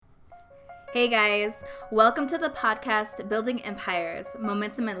Hey guys, welcome to the podcast Building Empires,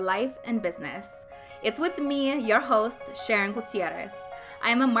 Momentum in Life and Business. It's with me, your host, Sharon Gutierrez. I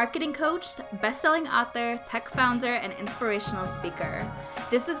am a marketing coach, best-selling author, tech founder, and inspirational speaker.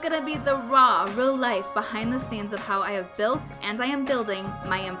 This is going to be the raw, real life behind the scenes of how I have built and I am building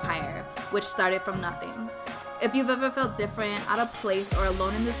my empire, which started from nothing. If you've ever felt different, out of place, or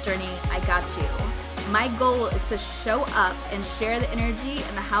alone in this journey, I got you. My goal is to show up and share the energy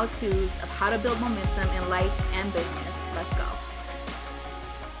and the how-tos of how to build momentum in life and business. Let's go.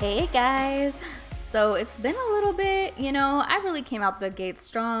 Hey guys. So it's been a little bit, I really came out the gate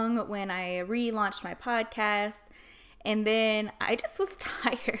strong when I relaunched my podcast, and then I just was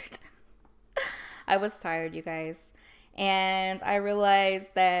tired. I was tired, you guys. And I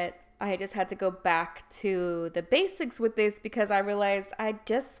realized that I just had to go back to the basics with this because I realized I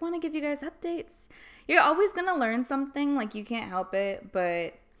just want to give you guys updates. You're always going to learn something, like you can't help it,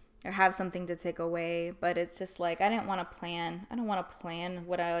 but or have something to take away. But it's just like I don't want to plan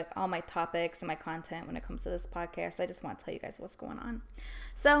all my topics and my content when it comes to this podcast. I just want to tell you guys what's going on.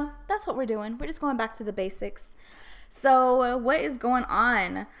 So that's what we're doing. We're just going back to the basics. So what is going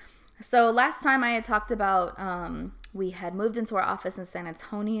on? So last time I had talked about we had moved into our office in San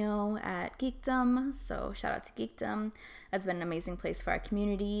Antonio at Geekdom. So shout out to Geekdom. That's been an amazing place for our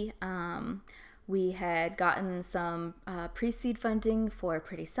community. We had gotten some pre-seed funding for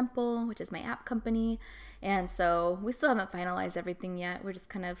Pretty Simple, which is my app company. And so we still haven't finalized everything yet. We're just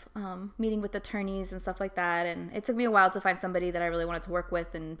kind of meeting with attorneys and stuff like that. And it took me a while to find somebody that I really wanted to work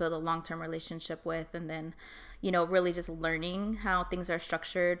with and build a long-term relationship with. And then, really just learning how things are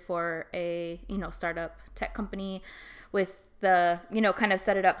structured for a, startup tech company with the, kind of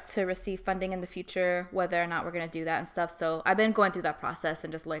set it up to receive funding in the future, whether or not we're going to do that and stuff. So I've been going through that process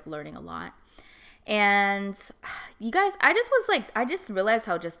and just learning a lot. And you guys, I just realized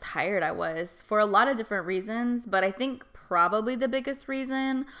how just tired I was for a lot of different reasons. But I think probably the biggest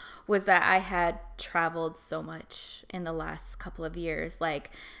reason was that I had traveled so much in the last couple of years. Like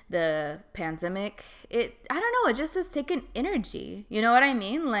the pandemic, I don't know, it just has taken energy. You know what I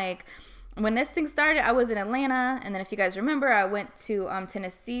mean? Like when this thing started, I was in Atlanta. And then if you guys remember, I went to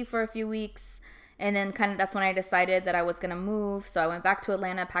Tennessee for a few weeks. And then kind of that's when I decided that I was going to move. So I went back to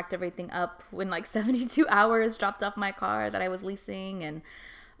Atlanta, packed everything up in 72 hours, dropped off my car that I was leasing, and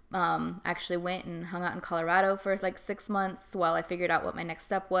actually went and hung out in Colorado for 6 months while I figured out what my next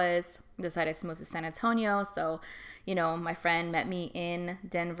step was. Decided to move to San Antonio. So, my friend met me in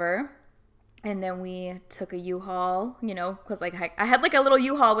Denver. And then we took a U-Haul, because I had a little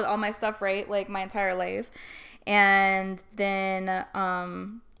U-Haul with all my stuff, right? My entire life. And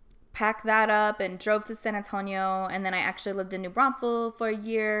then packed that up and drove to San Antonio. And then I actually lived in New Braunfels for a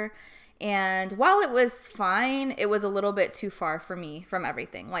year. And while it was fine, it was a little bit too far for me from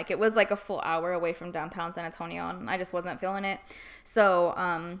everything. It was a full hour away from downtown San Antonio, and I just wasn't feeling it. So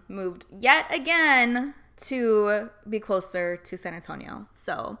moved yet again to be closer to San Antonio.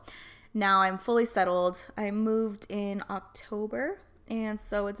 So now I'm fully settled. I moved in October. And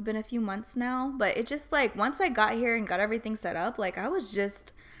so it's been a few months now. But it just once I got here and got everything set up, I was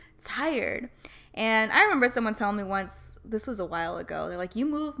just tired. And I remember someone telling me once, this was a while ago, they're like, you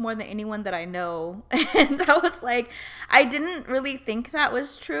move more than anyone that I know. And I was like, I didn't really think that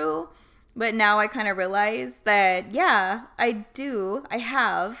was true, but now I kind of realize that, yeah, I do.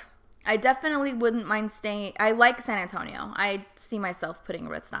 I definitely wouldn't mind staying. I like San Antonio. I see myself putting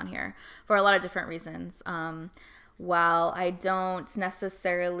roots down here for a lot of different reasons. While I don't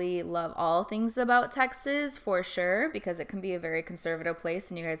necessarily love all things about Texas, for sure, because it can be a very conservative place,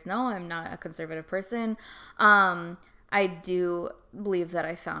 and you guys know I'm not a conservative person, I do believe that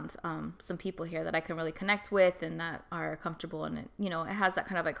I found some people here that I can really connect with and that are comfortable, and it has that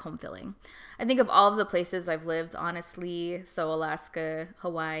kind of home feeling. I think of all of the places I've lived, honestly, so Alaska,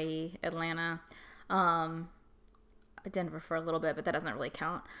 Hawaii, Atlanta, Denver for a little bit, but that doesn't really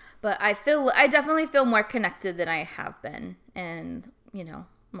count. But I definitely feel more connected than I have been in,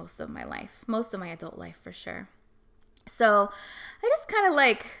 most of my adult life for sure. So I just kind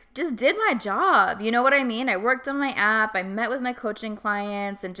of just did my job. You know what I mean? I worked on my app. I met with my coaching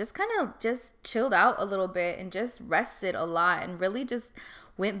clients and just kind of just chilled out a little bit and just rested a lot and really just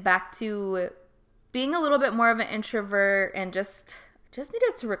went back to being a little bit more of an introvert and just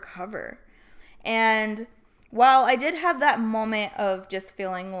needed to recover. And while I did have that moment of just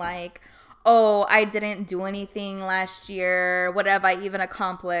feeling oh, I didn't do anything last year, what have I even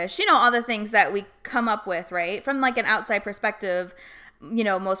accomplished? All the things that we come up with, right? From an outside perspective,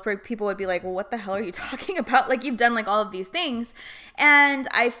 most people would be like, well, what the hell are you talking about? Like, you've done like all of these things. And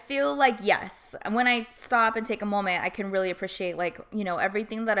I feel like, yes, when I stop and take a moment, I can really appreciate like,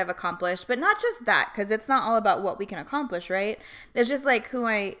 everything that I've accomplished, but not just that, because it's not all about what we can accomplish, right? There's just like who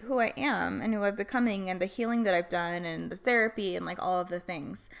I am and who I've becoming and the healing that I've done and the therapy and like all of the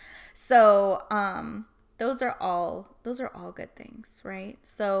things. So, those are all good things, right?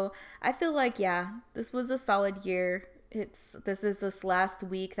 So I feel like, yeah, this was a solid year. This is this last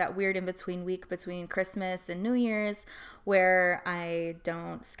week, that weird in between week between Christmas and New Year's, where I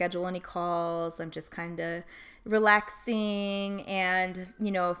don't schedule any calls. I'm just kind of relaxing and,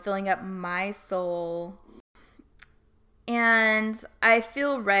 filling up my soul. And I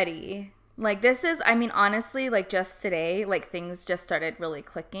feel ready. Like, this is, honestly, like, just today, like, things just started really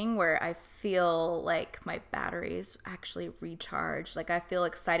clicking where I feel like my batteries actually recharged. Like, I feel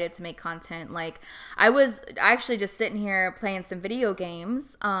excited to make content. Like, I was actually just sitting here playing some video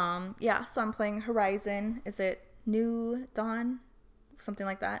games. So I'm playing Horizon. Is it New Dawn? Something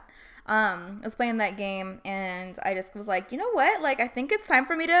like that. I was playing that game, and I just was like, you know what? Like, I think it's time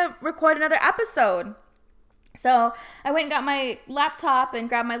for me to record another episode. So I went and got my laptop and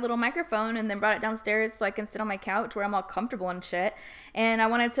grabbed my little microphone and then brought it downstairs so I can sit on my couch where I'm all comfortable and shit. And I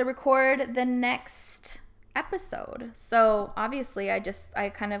wanted to record the next episode. So obviously I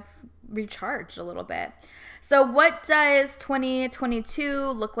kind of recharged a little bit. So what does 2022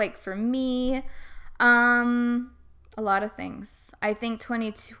 look like for me? A lot of things. I think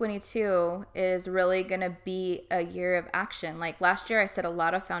 2022 is really going to be a year of action. Like, last year I set a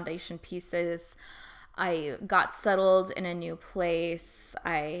lot of foundation pieces. I got settled in a new place.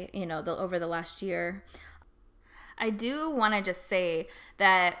 Over the last year. I do want to just say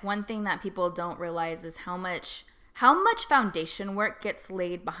that one thing that people don't realize is how much foundation work gets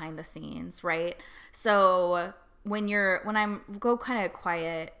laid behind the scenes, right? So when I'm go kind of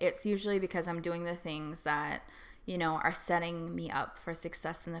quiet, it's usually because I'm doing the things that, are setting me up for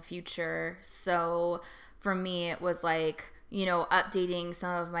success in the future. So for me, it was like, updating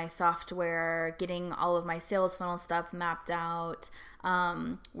some of my software, getting all of my sales funnel stuff mapped out,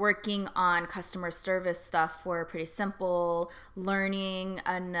 working on customer service stuff were pretty simple, learning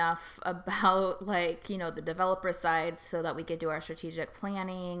enough about the developer side so that we could do our strategic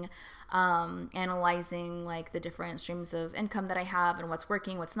planning, analyzing the different streams of income that I have and what's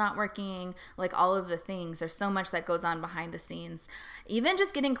working, what's not working, all of the things. There's so much that goes on behind the scenes, even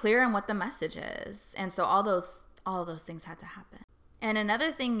just getting clear on what the message is. And so all of those things had to happen. And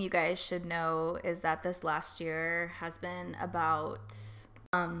another thing you guys should know is that this last year has been about,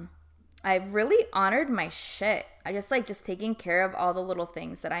 I've really honored my shit. I just taking care of all the little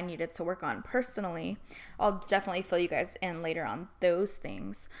things that I needed to work on personally. I'll definitely fill you guys in later on those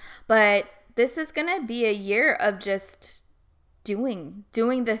things. But this is going to be a year of just doing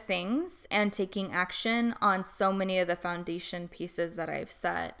the things and taking action on so many of the foundation pieces that I've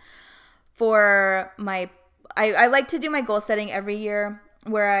set. For I like to do my goal setting every year,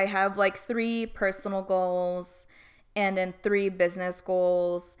 where I have 3 personal goals and then 3 business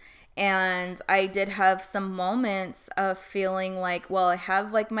goals. And I did have some moments of feeling like, well, I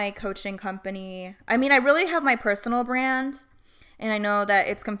have my coaching company. I really have my personal brand, and I know that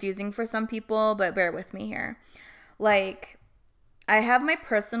it's confusing for some people, but bear with me here. I have my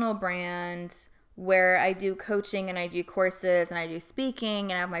personal brand where I do coaching and I do courses and I do speaking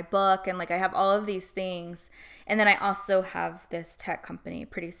and I have my book and I have all of these things. And then I also have this tech company,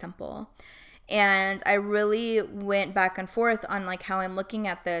 Pretty Simple. And I really went back and forth on how I'm looking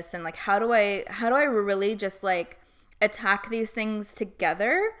at this and how do I really just attack these things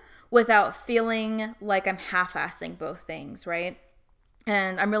together without feeling like I'm half-assing both things, right?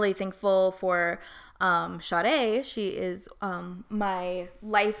 And I'm really thankful for Sade. She is my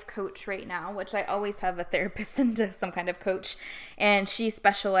life coach right now, which I always have a therapist and some kind of coach. And she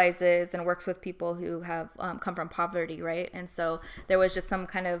specializes and works with people who have come from poverty, right? And so there was just some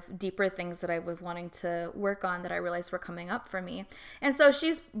kind of deeper things that I was wanting to work on that I realized were coming up for me. And so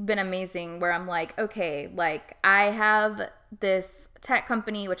she's been amazing, where I'm okay, I have this tech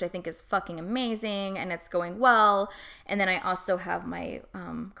company, which I think is fucking amazing and it's going well. And then I also have my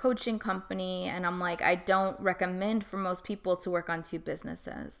coaching company, and I'm I don't recommend for most people to work on 2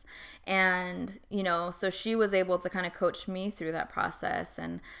 businesses. And, so she was able to kind of coach me through that process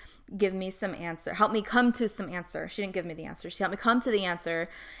and give me some answer, help me come to some answer. She didn't give me the answer. She helped me come to the answer,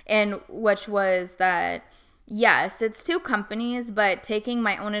 and which was that, yes, it's 2 companies, but taking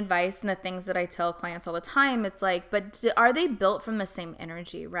my own advice and the things that I tell clients all the time, it's but are they built from the same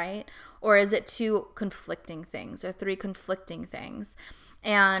energy, right? Or is it 2 conflicting things or 3 conflicting things?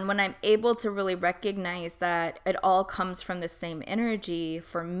 And when I'm able to really recognize that it all comes from the same energy,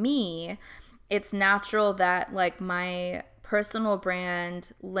 for me, it's natural that like my personal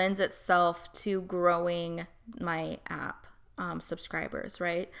brand lends itself to growing my app subscribers,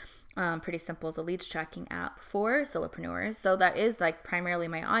 right? Pretty Simple is a leads tracking app for solopreneurs. So that is like primarily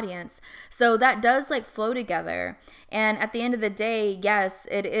my audience. So that does like flow together. And at the end of the day, yes,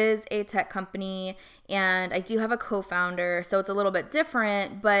 it is a tech company and I do have a co-founder. So it's a little bit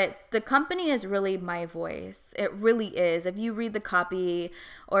different, but the company is really my voice. It really is. If you read the copy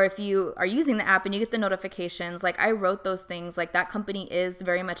or if you are using the app and you get the notifications, like I wrote those things, like that company is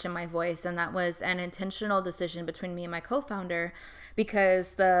very much in my voice. And that was an intentional decision between me and my co-founder,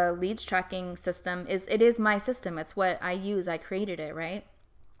 because the leads tracking system is my system. It's what I use. I created it, right?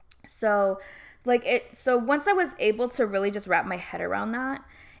 So once I was able to really just wrap my head around that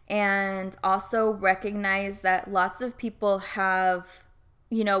and also recognize that lots of people have,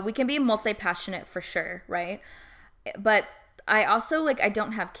 we can be multi-passionate for sure, right? But I also I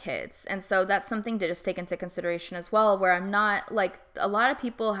don't have kids. And so that's something to just take into consideration as well, where I'm not like, a lot of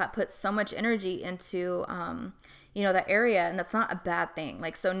people have put so much energy into, that area, and that's not a bad thing.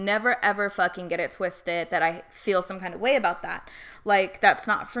 Like, so never ever fucking get it twisted that I feel some kind of way about that. Like, that's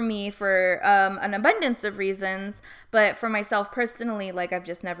not for me for an abundance of reasons, but for myself personally, like I've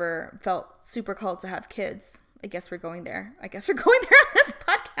just never felt super called to have kids. I guess we're going there on this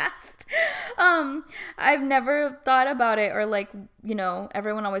podcast. I've never thought about it, or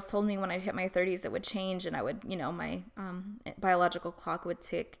everyone always told me when I hit my 30s it would change and I would, my biological clock would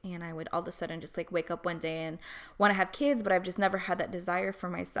tick and I would all of a sudden just wake up one day and want to have kids, but I've just never had that desire for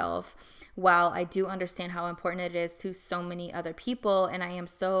myself. While I do understand how important it is to so many other people, and I am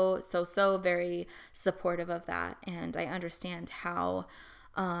so very supportive of that, and I understand how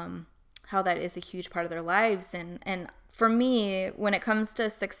that is a huge part of their lives. And for me, when it comes to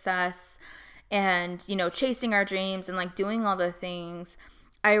success and, chasing our dreams and doing all the things,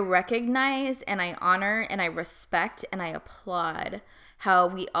 I recognize and I honor and I respect and I applaud how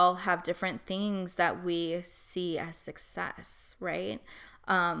we all have different things that we see as success, right?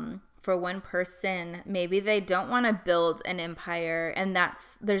 For one person, maybe they don't want to build an empire, and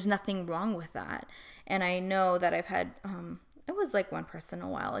there's nothing wrong with that. And I know that I've had, it was one person a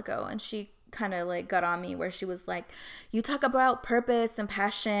while ago, and she kind of got on me where she was like, you talk about purpose and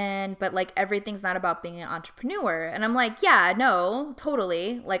passion, but everything's not about being an entrepreneur. And I'm like, yeah, no,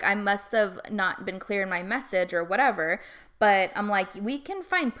 totally. I must have not been clear in my message or whatever, but I'm like, we can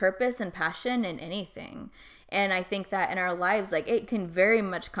find purpose and passion in anything. And I think that in our lives, it can very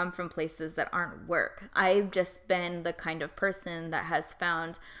much come from places that aren't work. I've just been the kind of person that has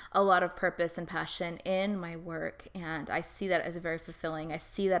found a lot of purpose and passion in my work. And I see that as very fulfilling. I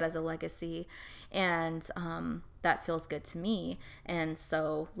see that as a legacy. And that feels good to me. And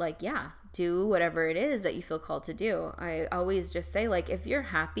so, yeah, do whatever it is that you feel called to do. I always just say, if you're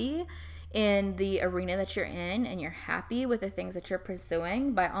happy in the arena that you're in and you're happy with the things that you're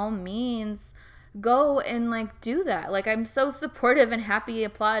pursuing, by all means, go and do that. I'm so supportive and happy,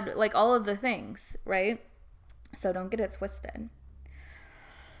 applaud all of the things, right? So don't get it twisted.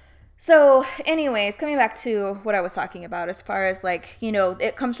 So anyways, coming back to what I was talking about as far as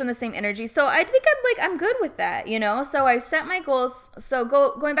it comes from the same energy. So I think I'm good with that, So I set my goals. So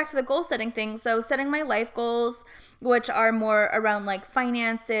going back to the goal setting thing. So setting my life goals, which are more around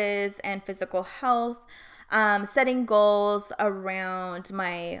finances and physical health. Setting goals around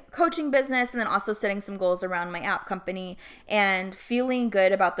my coaching business, and then also setting some goals around my app company, and feeling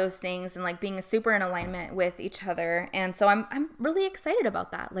good about those things and being super in alignment with each other. And so I'm really excited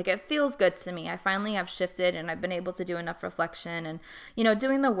about that. It feels good to me. I finally have shifted and I've been able to do enough reflection and,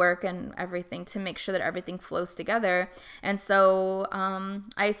 doing the work and everything to make sure that everything flows together. And so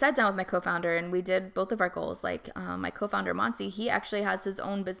I sat down with my co-founder and we did both of our goals. My co-founder, Monty, he actually has his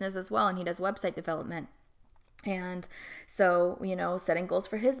own business as well, and he does website development. And so, setting goals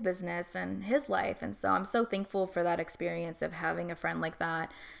for his business and his life. And so I'm so thankful for that experience of having a friend like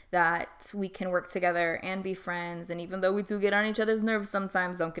that we can work together and be friends. And even though we do get on each other's nerves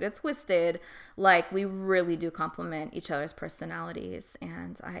sometimes, don't get it twisted, we really do complement each other's personalities.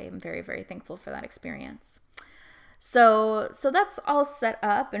 And I am very, very thankful for that experience. So that's all set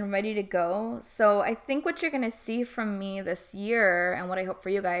up and ready to go. So I think what you're going to see from me this year, and what I hope for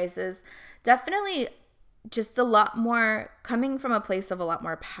you guys, is definitely just a lot more coming from a place of a lot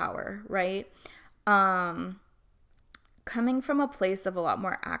more power, right? Coming from a place of a lot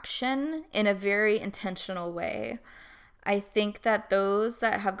more action in a very intentional way. I think that those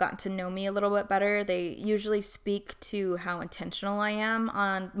that have gotten to know me a little bit better, they usually speak to how intentional I am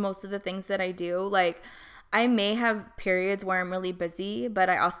on most of the things that I do. I may have periods where I'm really busy, but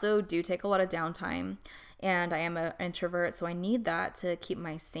I also do take a lot of downtime. And I am an introvert, so I need that to keep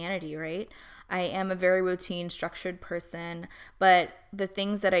my sanity, right? I am a very routine, structured person, but the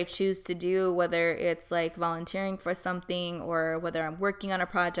things that I choose to do, whether it's like volunteering for something or whether I'm working on a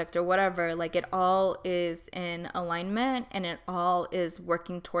project or whatever, like it all is in alignment and it all is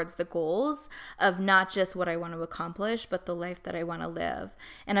working towards the goals of not just what I want to accomplish, but the life that I want to live.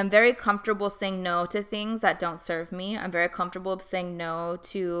 And I'm very comfortable saying no to things that don't serve me. I'm very comfortable saying no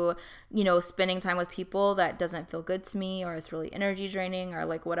to, spending time with people that doesn't feel good to me or is really energy draining or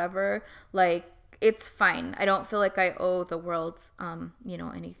like whatever. Like, it's fine. I don't feel like I owe the world,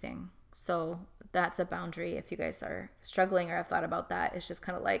 anything. So that's a boundary. If you guys are struggling or have thought about that, it's just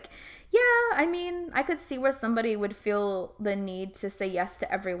kind of like, yeah, I mean, I could see where somebody would feel the need to say yes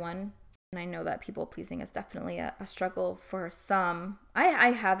to everyone. And I know that people pleasing is definitely a struggle for some.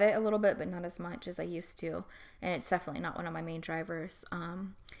 I have it a little bit, but not as much as I used to. And it's definitely not one of my main drivers.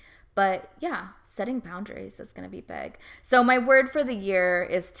 But yeah, setting boundaries is going to be big. So my word for the year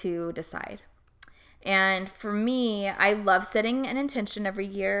is to decide. And for me, I love setting an intention every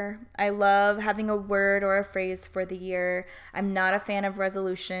year. I love having a word or a phrase for the year. I'm not a fan of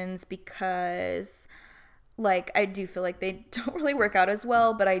resolutions because I do feel like they don't really work out as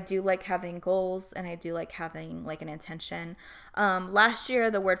well, but I do like having goals and I do like having like an intention. Last year,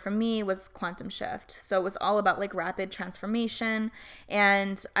 the word for me was quantum shift. So it was all about like rapid transformation.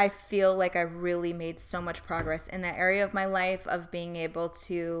 And I feel like I really made so much progress in that area of my life of being able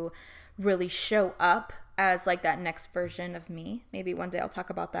to really show up as like that next version of me. Maybe one day I'll talk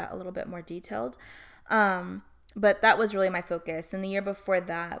about that a little bit more detailed. But that was really my focus. And the year before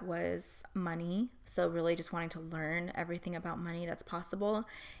that was money. So really just wanting to learn everything about money that's possible.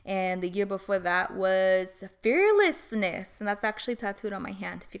 And the year before that was fearlessness. And that's actually tattooed on my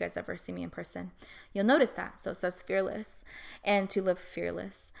hand. If you guys ever see me in person, you'll notice that. So it says fearless and to live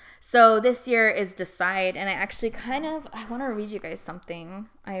fearless. So this year is decide. And I actually I want to read you guys something.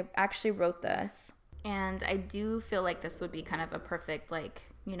 I actually wrote this. And I do feel like this would be kind of a perfect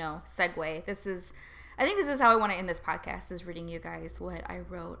segue. I think this is how I want to end this podcast, is reading you guys what I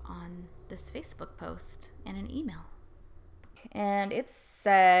wrote on this Facebook post in an email. And it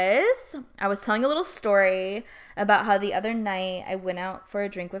says, I was telling a little story about how the other night I went out for a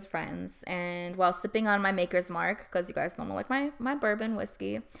drink with friends, and while sipping on my Maker's Mark, because you guys know I like my bourbon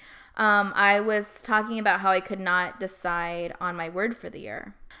whiskey, I was talking about how I could not decide on my word for the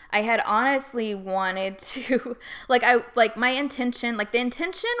year. I had honestly wanted to, the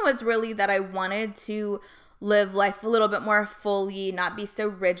intention was really that I wanted to live life a little bit more fully, not be so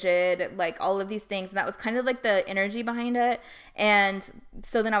rigid, like all of these things. And that was kind of like the energy behind it. And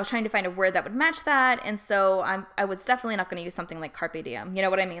so then I was trying to find a word that would match that. And so I was definitely not going to use something like carpe diem. You know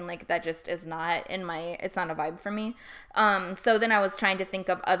what I mean? Like that just is not it's not a vibe for me. So then I was trying to think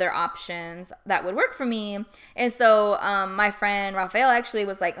of other options that would work for me. And so my friend Rafael actually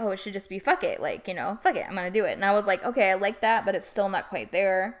was like, oh, it should just be fuck it. Fuck it. I'm going to do it. And I was like, okay, I like that, but it's still not quite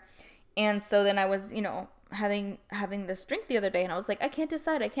there. And so then I was, having this drink the other day, and I was like, I can't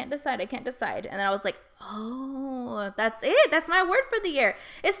decide. And then I was like, oh, that's it. That's my word for the year.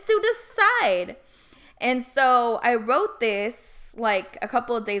 It's to decide. And so I wrote this like a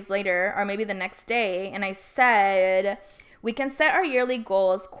couple of days later, or maybe the next day, and I said, we can set our yearly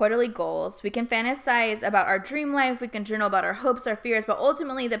goals, quarterly goals. We can fantasize about our dream life. We can journal about our hopes, our fears, but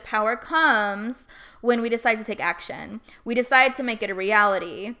ultimately the power comes when we decide to take action. We decide to make it a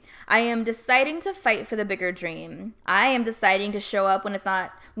reality. I am deciding to fight for the bigger dream. I am deciding to show up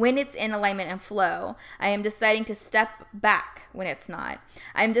when it's in alignment and flow. I am deciding to step back when it's not.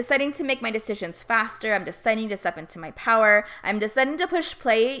 I'm deciding to make my decisions faster. I'm deciding to step into my power. I'm deciding to push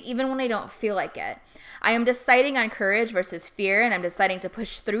play even when I don't feel like it. I am deciding on courage versus fear, and I'm deciding to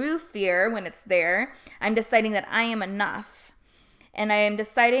push through fear when it's there. I'm deciding that I am enough. And I am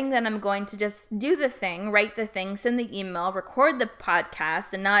deciding that I'm going to just do the thing, write the thing, send the email, record the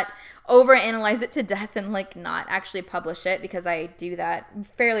podcast, and not overanalyze it to death and not actually publish it, because I do that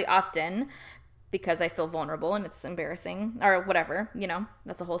fairly often because I feel vulnerable and it's embarrassing or whatever,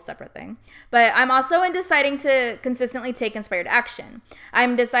 that's a whole separate thing. But I'm also deciding to consistently take inspired action.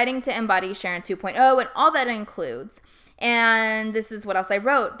 I'm deciding to embody Sharon 2.0 and all that includes. And this is what else I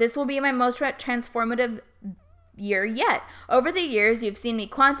wrote. This will be my most transformative year yet. Over the years, you've seen me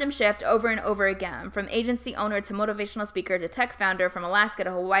quantum shift over and over again, from agency owner to motivational speaker to tech founder, from Alaska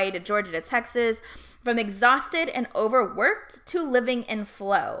to Hawaii to Georgia to Texas, from exhausted and overworked to living in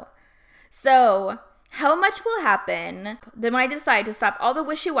flow. So how much will happen then when I decide to stop all the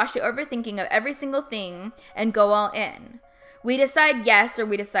wishy-washy overthinking of every single thing and go all in? We decide yes or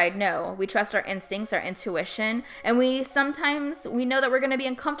we decide no. We trust our instincts, our intuition, and we know that we're going to be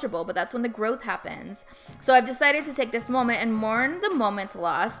uncomfortable, but that's when the growth happens. So I've decided to take this moment and mourn the moments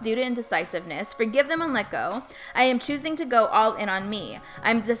lost due to indecisiveness, forgive them and let go. I am choosing to go all in on me.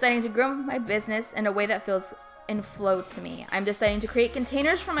 I'm deciding to grow my business in a way that feels in flow to me. I'm deciding to create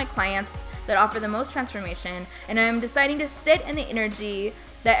containers for my clients that offer the most transformation, and I'm deciding to sit in the energy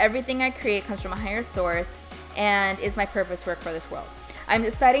that everything I create comes from a higher source and is my purpose work for this world. I'm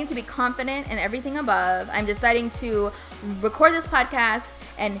deciding to be confident in everything above. I'm deciding to record this podcast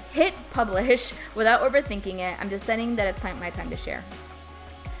and hit publish without overthinking it. I'm deciding that it's my time to share.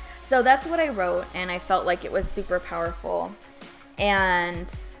 So that's what I wrote, and I felt like it was super powerful. And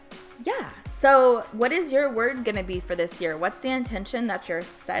yeah, so what is your word gonna be for this year? What's the intention that you're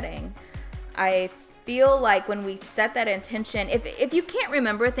setting? I feel like when we set that intention, if you can't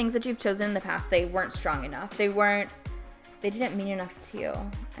remember things that you've chosen in the past, they weren't strong enough. They didn't mean enough to you.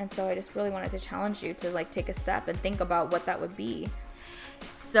 And so I just really wanted to challenge you to like take a step and think about what that would be.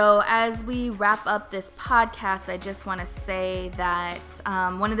 So as we wrap up this podcast, I just want to say that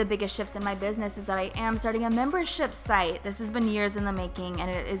one of the biggest shifts in my business is that I am starting a membership site. This has been years in the making, and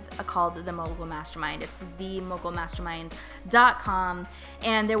it is called the Mogul Mastermind. It's themogulmastermind.com,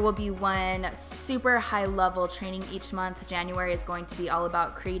 and there will be one super high level training each month. January is going to be all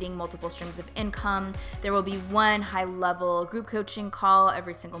about creating multiple streams of income. There will be one high level group coaching call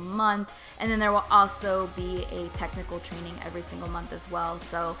every single month, and then there will also be a technical training every single month as well.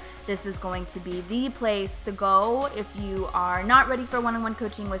 So this is going to be the place to go if you are not ready for one-on-one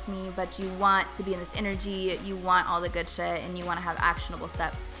coaching with me, but you want to be in this energy, you want all the good shit, and you want to have actionable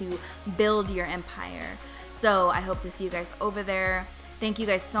steps to build your empire. So I hope to see you guys over there. Thank you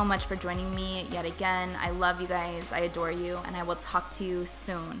guys so much for joining me yet again. I love you guys. I adore you, and I will talk to you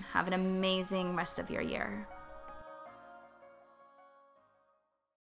soon. Have an amazing rest of your year.